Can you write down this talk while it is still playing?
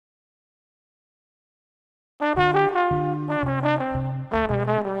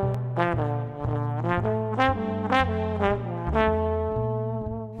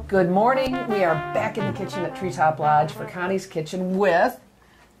Good morning. We are back in the kitchen at Treetop Lodge for Connie's Kitchen with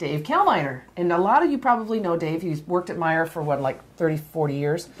Dave Kalmanir. And a lot of you probably know Dave. He's worked at Meijer for, what, like 30, 40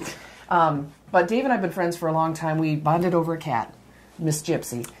 years. But Dave and I have been friends for a long time. We bonded over a cat, Miss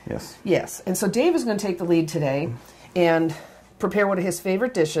Gypsy. Yes. Yes. And so Dave is going to take the lead today and prepare one of his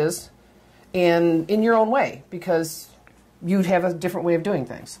favorite dishes and in your own way, because you'd have a different way of doing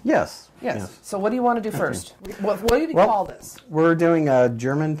things. Yes. Yes. So what do you want to do first? What do you call this? We're doing a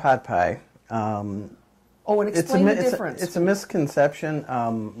German pot pie. And explain the difference. It's a misconception.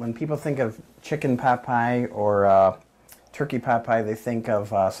 When people think of chicken pot pie or turkey pot pie, they think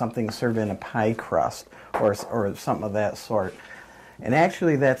of something served in a pie crust or something of that sort. And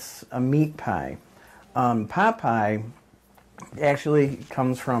actually, that's a meat pie. Pot pie actually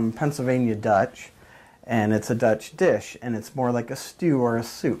comes from Pennsylvania Dutch, and it's a Dutch dish, and it's more like a stew or a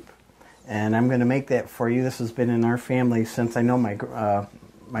soup. And I'm going to make that for you. This has been in our family since I know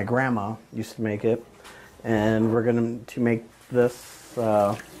my grandma used to make it. And we're going to make this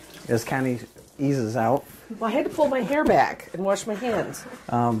as Connie eases out. Well, I had to pull my hair back and wash my hands.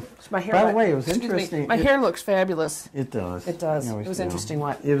 My hair by the way, it was interesting. My hair looks fabulous. It does. It does. It was interesting.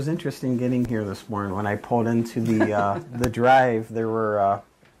 What? It was interesting getting here this morning. When I pulled into the the drive, they were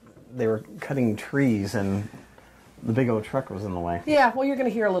cutting trees, and the big old truck was in the way. Yeah. Well, you're going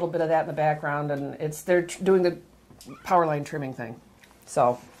to hear a little bit of that in the background, and they're doing the power line trimming thing.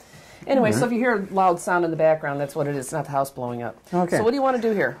 So. Anyway, so if you hear a loud sound in the background, that's what it is. It's not the house blowing up. Okay. So what do you want to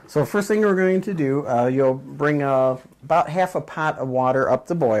do here? So first thing we're going to do, you'll bring about half a pot of water up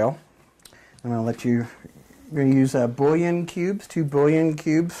to boil. I'm going to let you. We're going to use bouillon cubes, 2 bouillon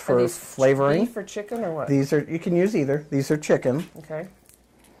cubes for flavoring. Beef or chicken or what? These are. You can use either. These are chicken. Okay.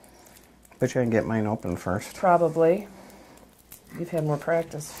 But you can get mine open first. Probably. You've had more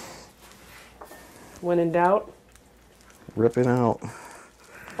practice. When in doubt, rip it out.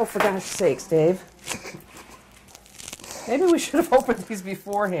 Oh, for gosh sakes, Dave. Maybe we should have opened these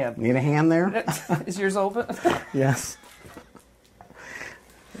beforehand. Need a hand there? Is yours open? Yes.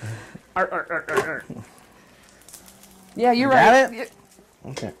 Yeah, you're right. Got it?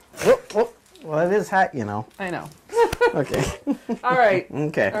 Okay. Whoop, whoop. Well, it is hot, you know. I know. Okay. All right.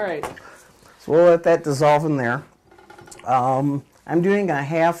 Okay. All right. So we'll let that dissolve in there. I'm doing a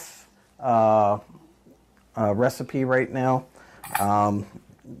half recipe right now.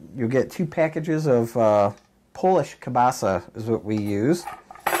 You'll get 2 packages of Polish kielbasa is what we use.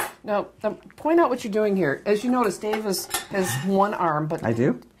 Now, point out what you're doing here. As you notice, Dave has one arm, but I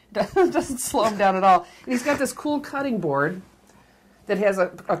do. Doesn't slow him down at all. And he's got this cool cutting board that has a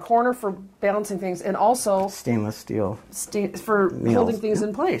corner for balancing things, and also stainless steel for holding things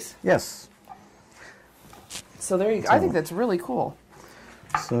in place. Yes. So there you go. I think that's really cool.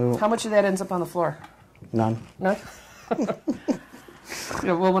 So how much of that ends up on the floor? None. None.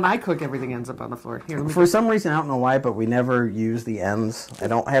 Well, when I cook, everything ends up on the floor. Here, for some reason, I don't know why, but we never use the ends. I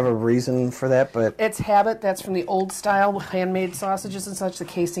don't have a reason for that, but it's habit. That's from the old style handmade sausages and such. The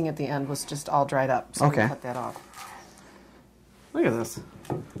casing at the end was just all dried up, so we cut that off. Look at this.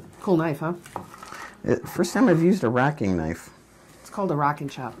 Cool knife, huh? First time I've used a rocking knife. It's called a rocking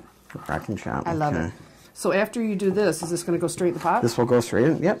chop. Rocking chop. I love it. So after you do this, is this going to go straight in the pot? This will go straight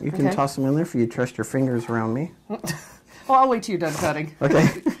in. Yep, you can toss them in there if you trust your fingers around me. Well, I'll wait till you're done cutting.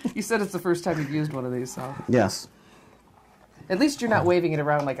 Okay. You said it's the first time you've used one of these, so. Yes. At least you're not waving it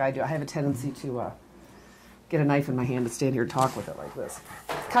around like I do. I have a tendency to get a knife in my hand and stand here and talk with it like this.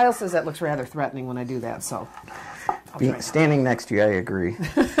 Kyle says that looks rather threatening when I do that, so. Standing next to you, I agree.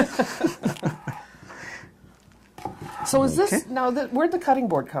 So is this, now, where'd the cutting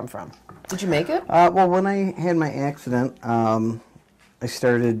board come from? Did you make it? Well, when I had my accident, I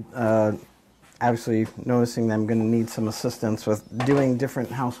started obviously noticing that I'm going to need some assistance with doing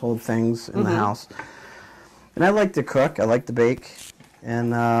different household things in the house. And I like to cook. I like to bake.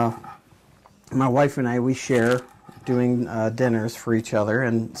 And my wife and I, we share doing dinners for each other.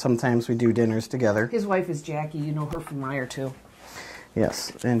 And sometimes we do dinners together. His wife is Jackie. You know her from Meijer, too.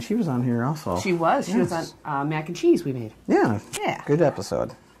 Yes. And she was on here also. She was. She was on mac and cheese we made. Yeah. Yeah. Good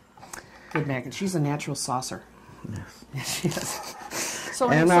episode. Good mac and she's a natural saucer. Yes. Yes, she is. So,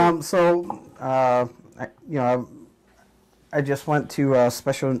 I just went to a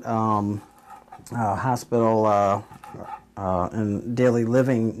special hospital and daily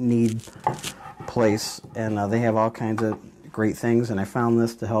living need place, and they have all kinds of great things. And I found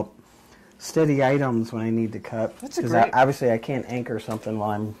this to help steady items when I need to cut. That's a great. Obviously, I can't anchor something while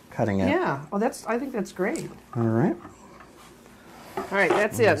I'm cutting it. Yeah. Well, I think that's great. All right. All right.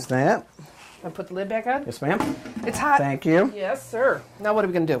 That's it. That. I put the lid back on? Yes, ma'am. It's hot. Thank you. Yes, sir. Now what are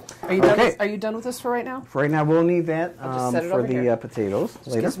we going to do? Are you done? Okay. Are you done with this for right now? For right now, we'll need that just set it for over the here. potatoes Just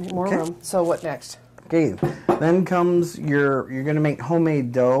later. get some more room. So what next? Okay. Then comes you're going to make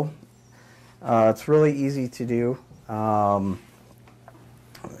homemade dough. It's really easy to do. I'm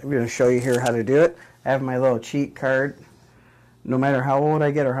going to show you here how to do it. I have my little cheat card. No matter how old I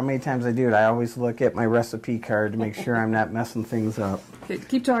get or how many times I do it, I always look at my recipe card to make sure I'm not messing things up. Okay,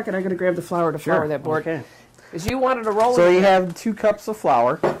 keep talking. I'm going to grab the flour to flour that board. Okay. Because you wanted a roll. So you have 2 cups of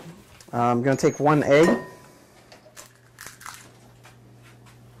flour. I'm going to take 1 egg.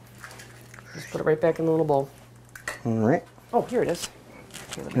 Just put it right back in the little bowl. All right. Oh, here it is.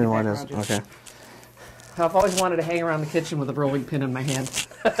 Okay, let me Here get what back is? around you. Okay. I've always wanted to hang around the kitchen with a rolling pin in my hand.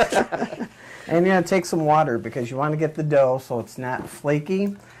 And you're going to take some water because you want to get the dough so it's not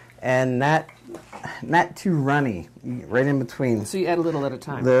flaky and not too runny, right in between. So you add a little at a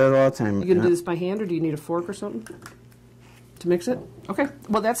time. Little at a time. You going to do this by hand, or do you need a fork or something to mix it? Okay.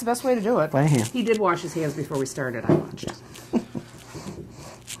 Well, that's the best way to do it. By hand. He did wash his hands before we started. I watched. I'm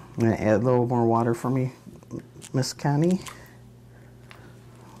going to add a little more water for me, Miss Connie.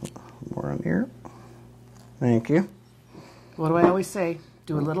 More on here. Thank you. What do I always say?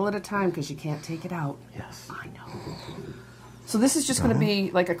 Do a little at a time because you can't take it out. Yes. I know. So this is just going to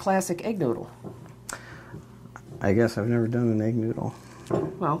be like a classic egg noodle. I guess I've never done an egg noodle.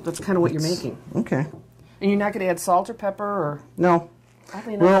 Well, that's kind of what you're making. Okay. And you're not going to add salt or pepper or... No.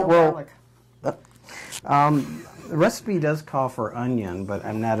 Oddly enough, no garlic. The recipe does call for onion, but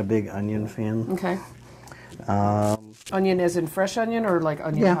I'm not a big onion fan. Okay. Onion as in fresh onion or like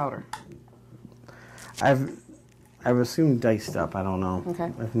onion powder? I've assumed diced up. I don't know.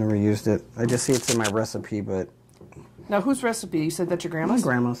 Okay. I've never used it. I just see it's in my recipe, but... Now, whose recipe? You said that's your grandma's? My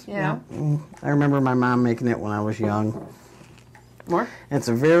grandma's. Yeah. I remember my mom making it when I was young. More? It's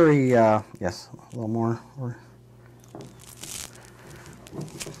a very, yes, a little more.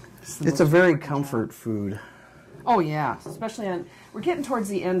 It's a very comfort food. Oh, yeah. Especially on... We're getting towards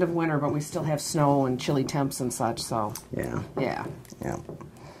the end of winter, but we still have snow and chilly temps and such, so... Yeah. Yeah. Yeah.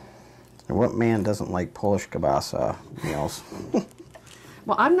 And what man doesn't like Polish kielbasa meals?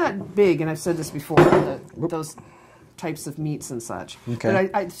 Well, I'm not big, and I've said this before, those types of meats and such. Okay.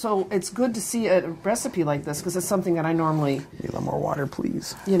 But so it's good to see a recipe like this because it's something that I normally... Need a little more water,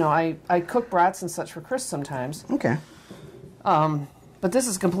 please. You know, I cook brats and such for Chris sometimes. Okay. But this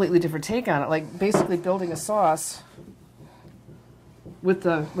is a completely different take on it, like basically building a sauce with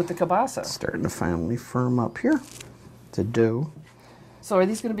the kielbasa. It's starting to finally firm up here. The dough. So are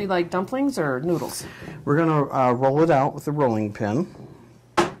these going to be like dumplings or noodles? We're going to roll it out with a rolling pin.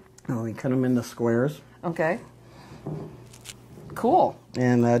 And we cut them into squares. Okay. Cool.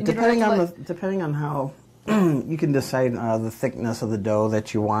 And depending you on how you can decide the thickness of the dough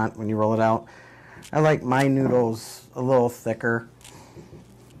that you want when you roll it out. I like my noodles a little thicker.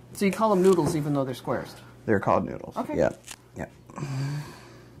 So you call them noodles even though they're squares? They're called noodles. Okay. Yeah. Yeah.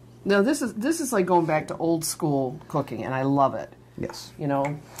 Now this is like going back to old school cooking, and I love it. Yes. You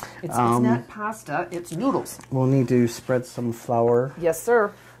know, it's not pasta, it's noodles. We'll need to spread some flour. Yes,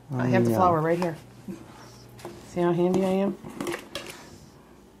 sir. I have the flour right here. See how handy I am? Is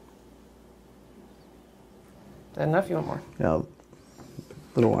that enough? You want more? Yeah.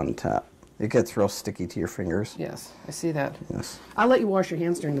 Little on top. It gets real sticky to your fingers. Yes, I see that. Yes. I'll let you wash your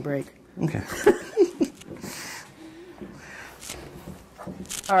hands during the break. Okay.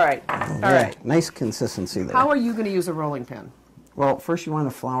 All right. All right. Nice consistency there. How are you going to use a rolling pin? Well, first you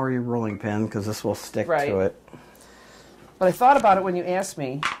want to flour your rolling pin because this will stick to it. But I thought about it when you asked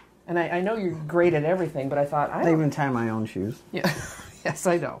me, and I know you're great at everything, but I thought I even tie my own shoes. Yeah. Yes,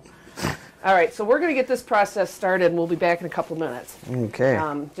 I know. All right, so we're going to get this process started, and we'll be back in a couple minutes. Okay.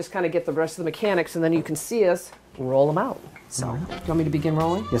 Just kind of get the rest of the mechanics, and then you can see us roll them out. So, do you want me to begin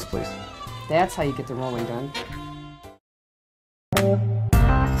rolling? Yes, please. That's how you get the rolling done.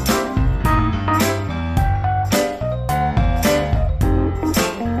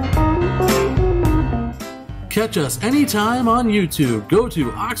 Catch us anytime on YouTube. Go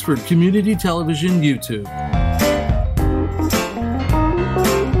to Oxford Community Television YouTube.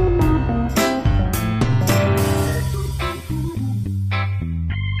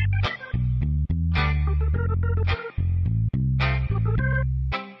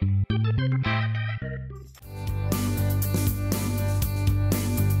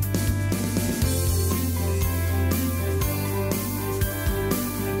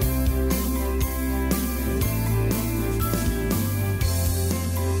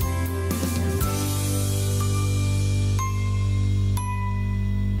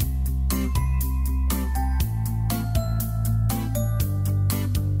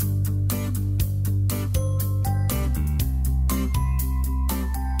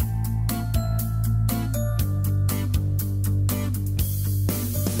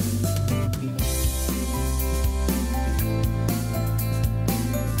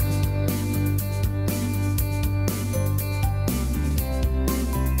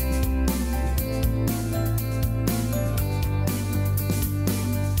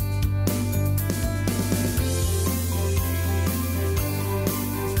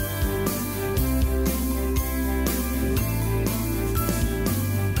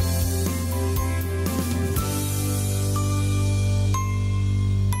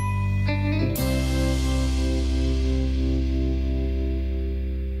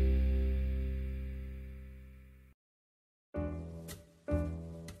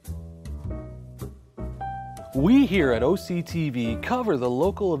 We here at OCTV cover the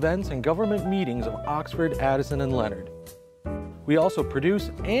local events and government meetings of Oxford, Addison, and Leonard. We also produce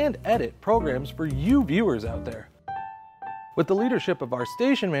and edit programs for you viewers out there. With the leadership of our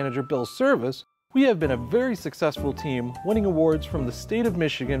station manager, Bill Service, we have been a very successful team, winning awards from the state of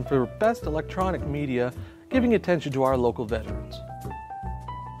Michigan for Best Electronic Media, giving attention to our local veterans.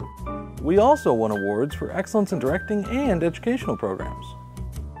 We also won awards for excellence in directing and educational programs.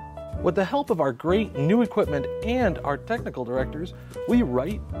 With the help of our great new equipment and our technical directors, we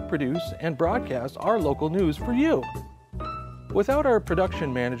write, produce, and broadcast our local news for you. Without our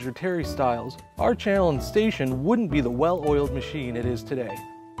production manager, Terry Stiles, our channel and station wouldn't be the well-oiled machine it is today.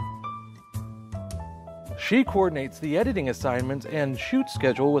 She coordinates the editing assignments and shoot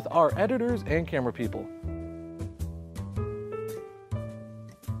schedule with our editors and camera people.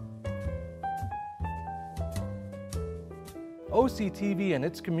 OCTV and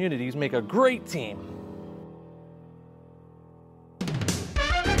its communities make a great team.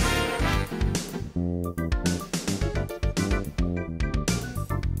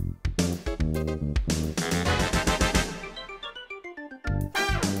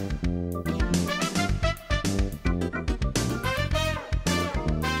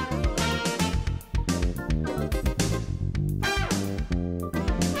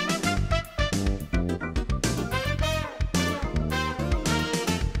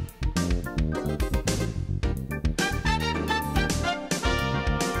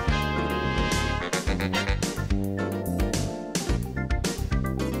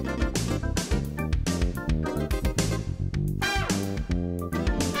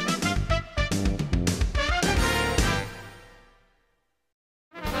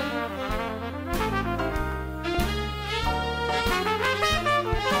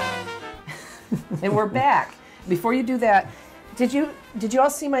 And we're back. Before you do that, did you all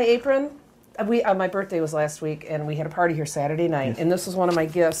see my apron? My birthday was last week, and we had a party here Saturday night, yes. And this was one of my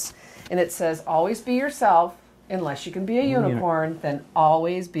gifts, and it says, "Always be yourself. Unless you can be a unicorn, then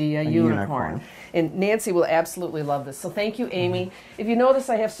always be a unicorn." And Nancy will absolutely love this. So thank you, Amy. Mm-hmm. If you notice,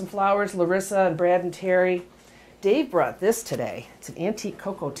 I have some flowers, Larissa and Brad and Terry. Dave brought this today. It's an antique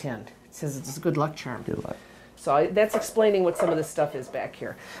cocoa tin. It says it's a good luck charm. Good luck. So that's explaining what some of this stuff is back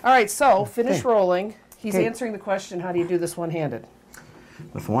here. All right, so finish rolling. He's answering the question, how do you do this one-handed?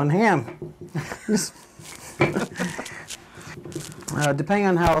 With one hand. Depending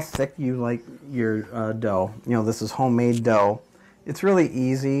on how thick you like your dough, this is homemade dough. It's really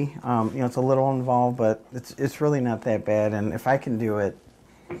easy. It's a little involved, but it's really not that bad. And if I can do it,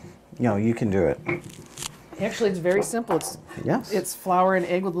 you can do it. Actually, it's very simple. It's flour and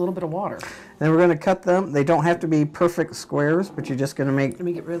egg with a little bit of water. Then we're going to cut them. They don't have to be perfect squares, but you're just going to make... Let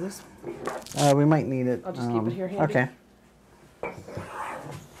me get rid of this. We might need it. I'll just keep it here handy. Okay.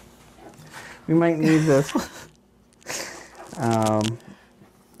 We might need this.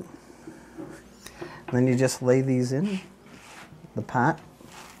 Then you just lay these in the pot.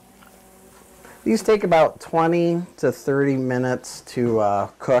 These take about 20 to 30 minutes to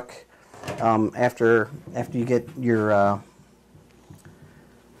cook after you get your...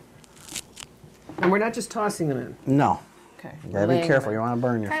 And we're not just tossing them in? No. Okay. You gotta be careful. You want to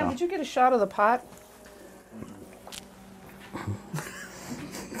burn yourself. Kyle, did you get a shot of the pot?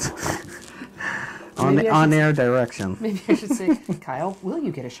 on air direction. Maybe I should say, Kyle, will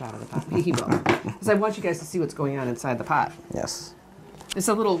you get a shot of the pot? He will. Because I want you guys to see what's going on inside the pot. Yes. It's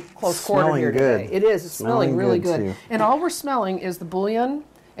a little close quarter here today. It is. It's smelling really good. Too. And all we're smelling is the bouillon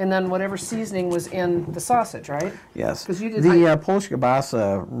and then whatever seasoning was in the sausage, right? Yes. Because you did the Polish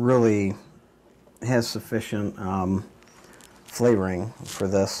kielbasa really has sufficient flavoring for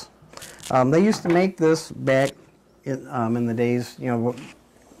this. They used to make this back in the days,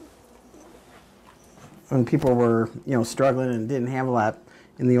 when people were, struggling and didn't have a lot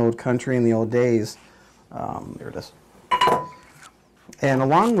in the old country in the old days. There it is. And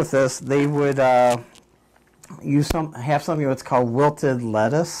along with this, they would have something that's called wilted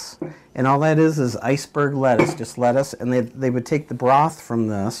lettuce, and all that is iceberg lettuce, just lettuce. And they would take the broth from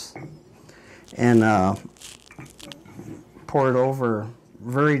this and pour it over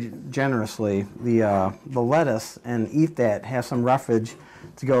very generously the lettuce and eat that. Have some roughage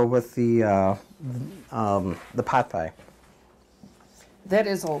to go with the pot pie. That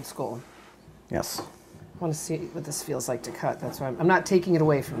is old school. Yes. I want to see what this feels like to cut. That's why I'm not taking it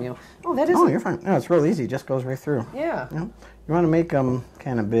away from you. Oh, that is. Oh, you're fine. No, it's real easy. It just goes right through. Yeah. You want to make them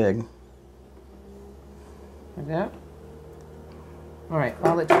kind of big. Like that. All right.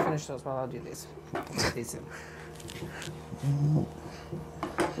 I'll let you finish those while I'll do these. Put these in.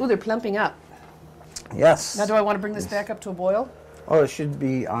 Ooh, they're plumping up. Yes. Now, do I want to bring this back up to a boil? Oh, it should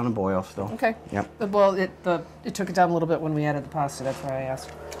be on a boil still. Okay. Yep. Well, it took it down a little bit when we added the pasta. That's why I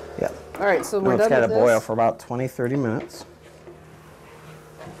asked. Yep. All right, so No, we're it's done got to with boil this. for about 20-30 minutes.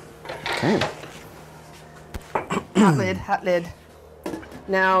 Okay. Hot lid, hot lid.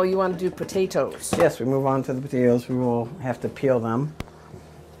 Now you want to do potatoes. Yes, we move on to the potatoes. We will have to peel them.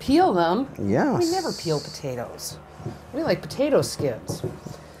 Peel them? Yes. We never peel potatoes. We like potato skins.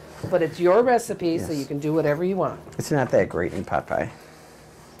 But it's your recipe, so you can do whatever you want. It's not that great in pot pie.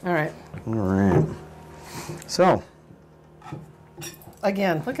 All right. All right. So.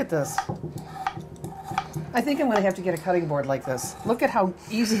 Again, look at this. I think I'm going to have to get a cutting board like this. Look at how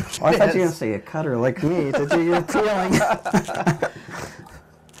easy it is. Oh, I thought you were going to say a cutter like me to do your peeling.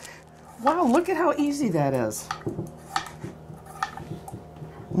 Wow, look at how easy that is.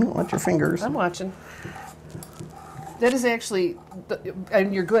 Watch your fingers. I'm watching. That is actually,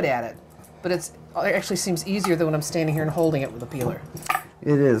 and you're good at it, but it actually seems easier than when I'm standing here and holding it with a peeler.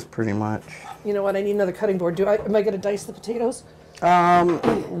 It is pretty much. You know what? I need another cutting board. Am I going to dice the potatoes?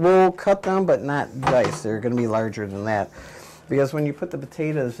 We'll cut them, but not dice. They're going to be larger than that. Because when you put the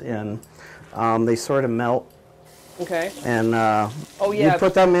potatoes in, they sort of melt. Okay. And oh, yeah. you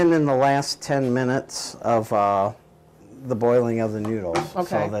put them in the last 10 minutes of the boiling of the noodles.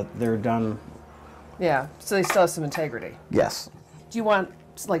 Okay. So that they're done. Yeah, so they still have some integrity. Yes. Do you want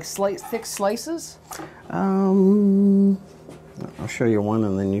like thick slices? I'll show you one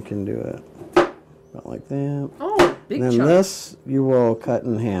and then you can do it. About like that. Oh, big And then chunk. this you will cut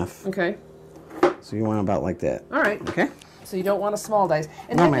in half. Okay. So you want about like that. All right. Okay. So you don't want a small dice.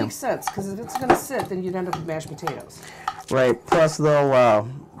 And No, that ma'am. makes sense, because if it's going to sit, then you'd end up with mashed potatoes. Right. Plus they'll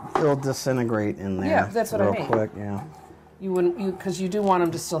disintegrate in there. Yeah, that's what I real mean. quick. Yeah. You wouldn't, because you do want them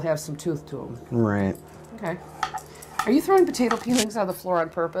to still have some tooth to them. Right. Okay. Are you throwing potato peelings on the floor on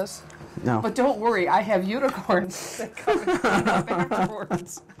purpose? No. But don't worry, I have unicorns that come and clean up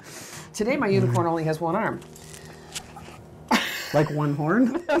afterwards. Today my unicorn only has one arm. Like one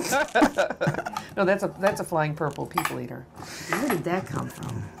horn? No, that's a flying purple people eater. Where did that come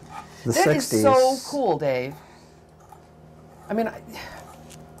from? The That 60s. is so cool, Dave. I mean,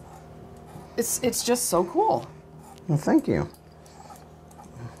 it's just so cool. Well, thank you.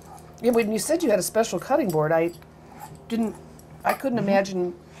 Yeah, when you said you had a special cutting board, I couldn't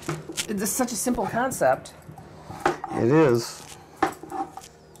imagine. It's such a simple concept. It is.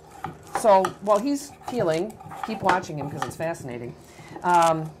 So while he's peeling, keep watching him because it's fascinating.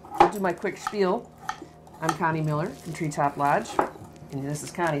 I'll do my quick spiel. I'm Connie Miller from Treetop Lodge, and this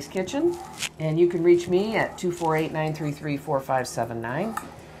is Connie's Kitchen. And you can reach me at 248-933-4579.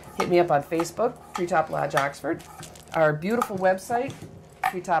 Hit me up on Facebook, Treetop Lodge Oxford. Our beautiful website,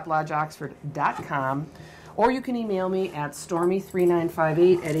 treetoplodgeoxford.com. Or you can email me at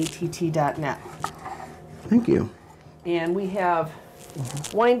stormy3958@att.net. Thank you. And we have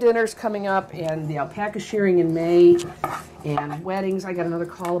wine dinners coming up and the alpaca shearing in May and weddings. I got another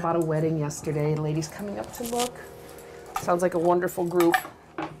call about a wedding yesterday. The lady's coming up to look. Sounds like a wonderful group.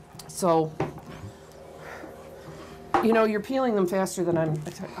 So, you know, you're peeling them faster than I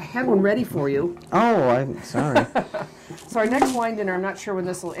had one ready for you. Oh, I'm sorry. So our next wine dinner, I'm not sure when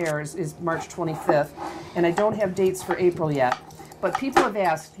this will air, is March 25th. And I don't have dates for April yet. But people have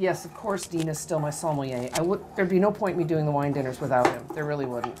asked, yes, of course, Dean is still my sommelier. There'd be no point in me doing the wine dinners without him. There really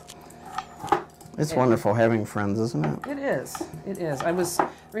wouldn't. It's wonderful having friends, isn't it? It is. It is. I was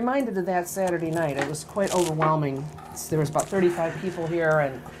reminded of that Saturday night. It was quite overwhelming. There was about 35 people here,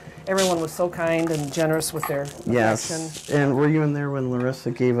 and everyone was so kind and generous with their affection. Yes. And were you in there when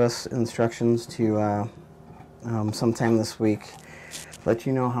Larissa gave us instructions to sometime this week let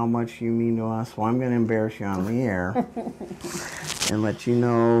you know how much you mean to us? Well, I'm going to embarrass you on the air and let you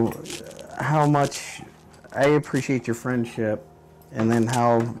know how much I appreciate your friendship, and then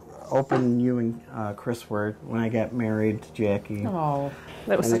how open you and Chris were when I got married to Jackie. Oh,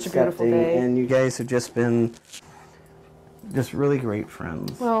 that was And such a beautiful accepting, day. And you guys have just been just really great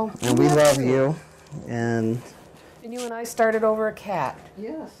friends. Well, and we yeah. love you. And And you and I started over a cat.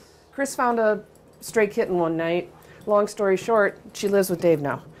 yes. Chris found a stray kitten one night. Long story short, she lives with Dave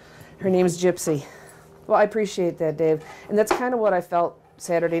now. Her name's Gypsy. Well, I appreciate that, Dave. And that's kind of what I felt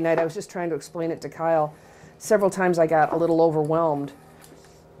Saturday night. I was just trying to explain it to Kyle. Several times I got a little overwhelmed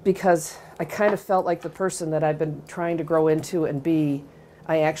because I kind of felt like the person that I've been trying to grow into and be,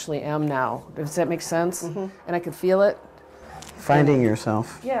 I actually am now. Does that make sense? Mm-hmm. And I could feel it. Finding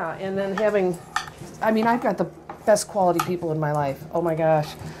yourself. Yeah, and then I've got the best quality people in my life. Oh my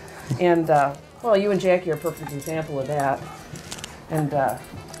gosh. And, well, you and Jackie are a perfect example of that. And, I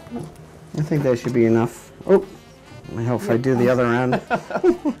think that should be enough. Oh, I hope I do the other end.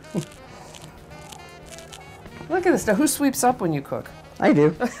 Look at this. Now, who sweeps up when you cook? I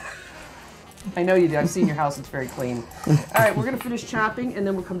do. I know you do. I've seen your house. It's very clean. All right, we're going to finish chopping, and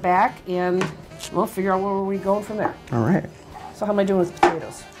then we'll come back, and we'll figure out where we're going from there. All right. So how am I doing with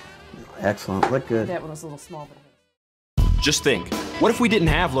potatoes? Excellent. Look good. That one was a little small. But... Just think, what if we didn't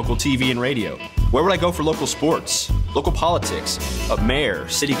have local TV and radio? Where would I go for local sports, local politics, a mayor,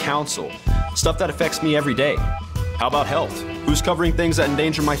 city council, stuff that affects me every day? How about health? Who's covering things that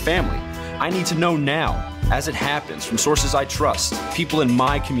endanger my family? I need to know now, as it happens, from sources I trust, people in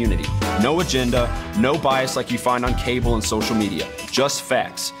my community. No agenda, no bias like you find on cable and social media, just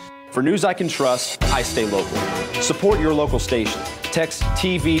facts. For news I can trust, I stay local. Support your local station. Text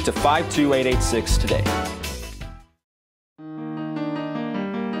TV to 52886 today.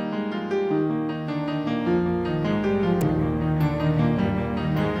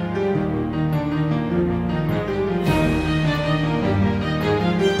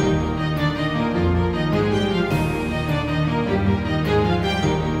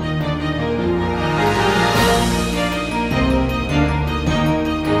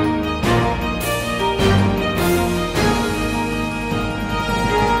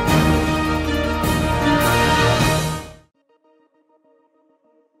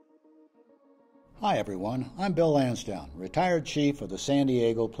 Hi everyone, I'm Bill Lansdowne, retired chief of the San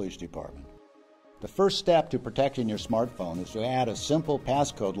Diego Police Department. The first step to protecting your smartphone is to add a simple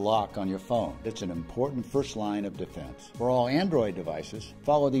passcode lock on your phone. It's an important first line of defense. For all Android devices,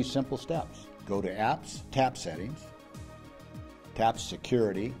 follow these simple steps. Go to Apps, tap Settings, tap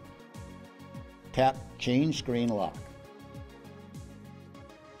Security, tap Change Screen Lock.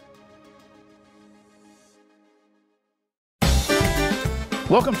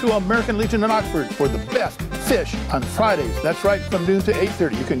 Welcome to American Legion in Oxford for the best fish on Fridays. That's right, from noon to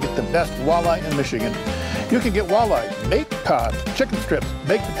 8:30. You can get the best walleye in Michigan. You can get walleye, baked cod, chicken strips,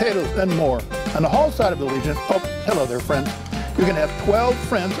 baked potatoes, and more. On the hall side of the Legion, oh, hello there, friends. You can have 12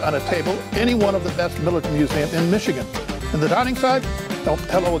 friends on a table, any one of the best military museums in Michigan. And the dining side, oh,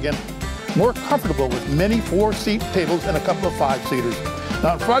 hello again. More comfortable with many 4-seat tables and a couple of 5-seaters.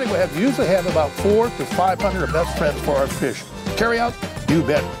 Now on Friday, we usually have about 400 to 500 of best friends for our fish. Carry out? You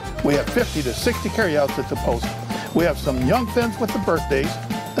bet. We have 50 to 60 carryouts at the post. We have some young fins with the birthdays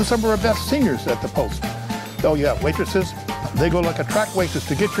and some of our best seniors at the post. Oh yeah, waitresses, they go like a track waitress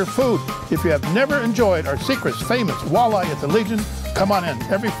to get your food. If you have never enjoyed our secret famous walleye at the Legion, come on in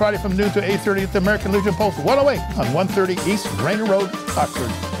every Friday from noon to 8:30 at the American Legion Post 108 on 130 East Rainer Road, Oxford.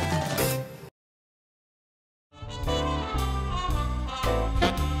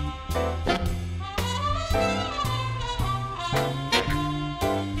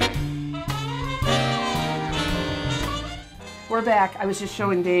 We're back. I was just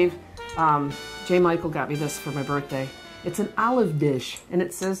showing Dave. J. Michael got me this for my birthday. It's an olive dish, and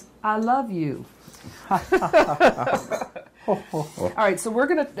it says, I love you. All right, so we're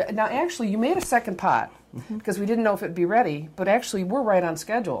going to... Now, actually, you made a second pot because we didn't know if it'd be ready, but actually, we're right on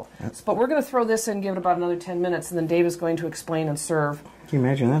schedule. Yes. But we're going to throw this in, give it about another 10 minutes, and then Dave is going to explain and serve. Can you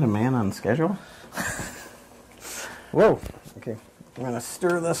imagine that, a man on schedule? Whoa. Okay, I'm going to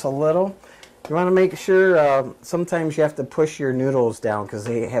stir this a little. You want to make sure, sometimes you have to push your noodles down because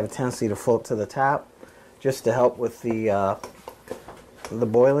they have a tendency to float to the top, just to help with the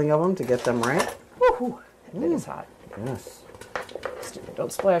boiling of them, to get them right. Woohoo! It is hot. Yes.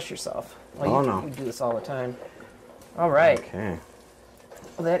 Don't splash yourself. Well, oh, no. You do this all the time. All right. Okay.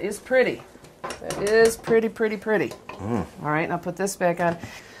 Well, that is pretty. That is pretty, pretty, pretty. All right, now put this back on.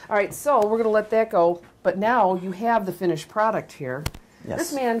 All right, so we're going to let that go, but now you have the finished product here. Yes.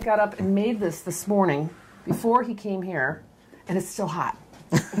 This man got up and made this morning before he came here, and it's still hot.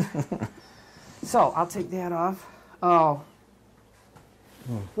 So I'll take that off. Oh,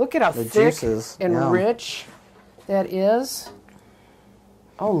 look at how the thick juices, and rich that is.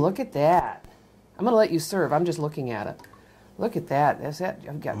 Oh, look at that. I'm going to let you serve. I'm just looking at it. Look at that. There's that.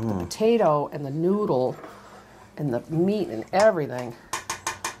 I've got the potato and the noodle and the meat and everything.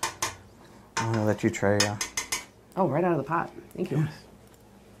 I'm going to let you try. Oh, right out of the pot. Thank you.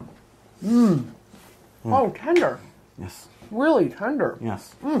 Oh, tender. Yes. Really tender.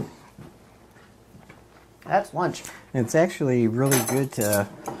 Yes. That's lunch. It's actually really good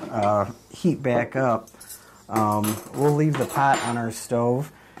to heat back up. We'll leave the pot on our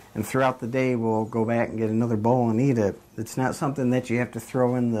stove, and throughout the day we'll go back and get another bowl and eat it. It's not something that you have to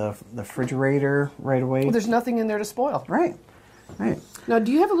throw in the refrigerator right away. Well, there's nothing in there to spoil. Right. Right. Now,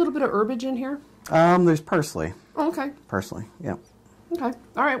 do you have a little bit of herbage in here? There's parsley. Oh, okay. Parsley, yeah. Okay.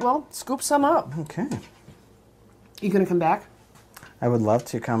 All right, well, scoop some up. Okay. You going to come back? I would love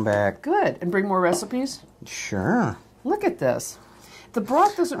to come back. Good. And bring more recipes? Sure. Look at this. The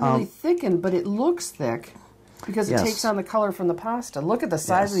broth doesn't really thicken, but it looks thick. because it Yes. takes on the color from the pasta. Look at the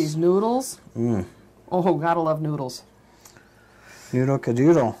size of these noodles. Oh, gotta love noodles. Noodle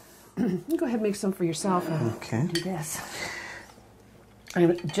cadoodle. You go ahead and make some for yourself. And Okay. do this.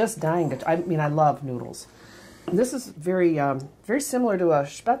 I'm just dying to. I mean, I love noodles. This is very, very similar to a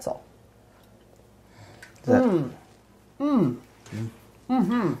Spätzle.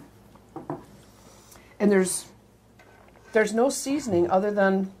 And there's no seasoning other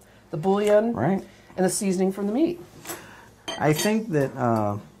than the bouillon Right. and the seasoning from the meat. I think that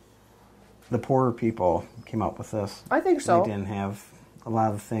the poorer people came up with this. I think so. They didn't have a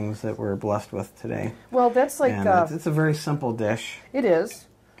lot of things that we're blessed with today. Well, that's like And it's a very simple dish. it is.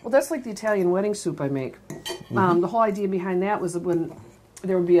 Well, that's like the Italian wedding soup I make. The whole idea behind that was that when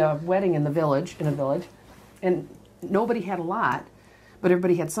there would be a wedding in a village, and nobody had a lot, but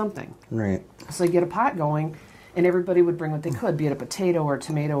everybody had something. Right. So you get a pot going, and everybody would bring what they could, be it a potato or a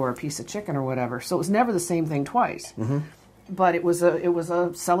tomato or a piece of chicken or whatever. So it was never the same thing twice. But it was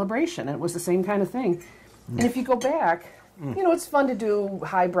a celebration. And it was the same kind of thing. And if you go back, you know, it's fun to do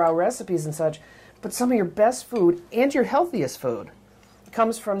highbrow recipes and such, but some of your best food and your healthiest food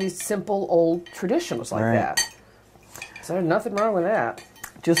comes from these simple old traditions like Right. that. So there's nothing wrong with that.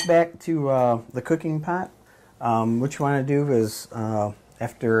 Just back to the cooking pot. What you want to do is,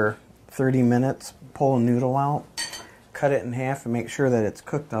 after 30 minutes, pull a noodle out, cut it in half, and make sure that it's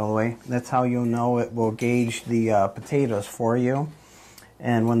cooked all the way. That's how you'll know it will gauge the potatoes for you.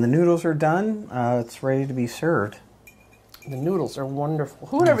 And when the noodles are done, it's ready to be served. The noodles are wonderful.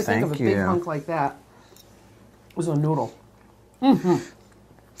 Who would ever think of a Thank big you. hunk like that? It was a noodle. And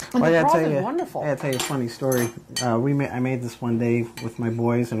the broth is wonderful. I gotta tell you a funny story. I made this one day with my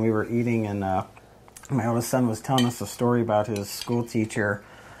boys, and we were eating, and my oldest son was telling us a story about his school teacher.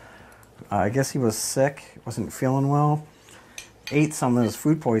 I guess he was sick, wasn't feeling well, ate some of his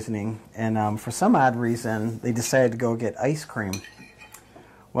food poisoning, and for some odd reason, they decided to go get ice cream.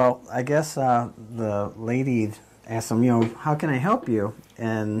 Well, I guess the lady asked him, you know, how can I help you?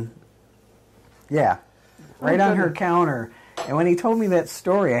 And yeah, right on her counter. And when he told me that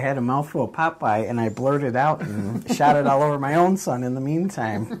story, I had a mouthful of Popeye, and I blurted out and shot it all over my own son in the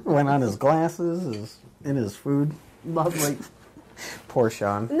meantime. Went on his glasses, in his food. Lovely. Poor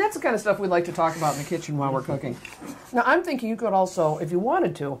Sean. And that's the kind of stuff we like to talk about in the kitchen while we're cooking. Now, I'm thinking you could also, if you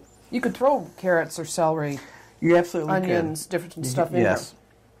wanted to, you could throw carrots or celery, You absolutely onions, different stuff in yes.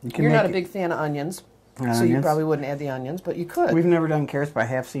 there. You're not a big fan of onions, so you Onions. probably wouldn't add the onions, but you could. We've never done carrots, but I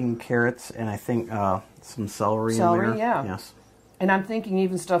have seen carrots, and I think some celery in there. Celery, yeah. Yes. And I'm thinking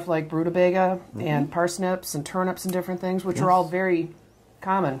even stuff like rutabaga and parsnips and turnips and different things, which are all very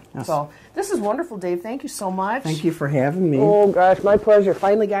common. Yes. So this is wonderful, Dave. Thank you so much. Thank you for having me. Oh, gosh, my pleasure.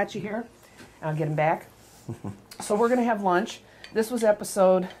 Finally got you here. I'll get him back. So we're going to have lunch. This was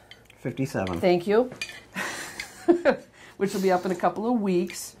episode 57. Thank you. Which will be up in a couple of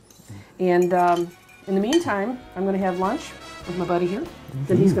weeks. And in the meantime, I'm going to have lunch with my buddy here.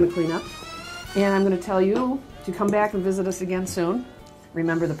 Then he's going to clean up. And I'm going to tell you to come back and visit us again soon.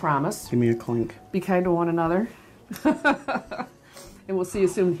 Remember the promise. Give me a clink. Be kind to one another. And we'll see you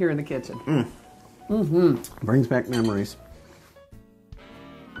soon here in the kitchen. Brings back memories.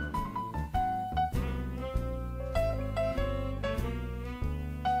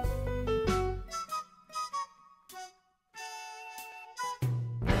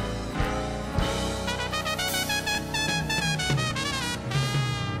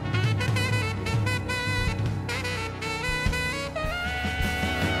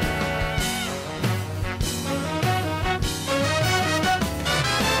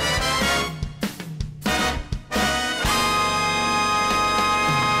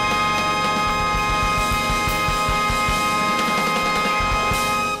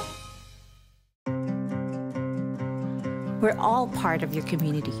 We're all part of your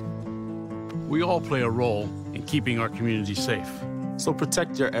community. We all play a role in keeping our community safe. So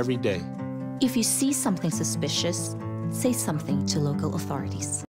protect your everyday. If you see something suspicious, say something to local authorities.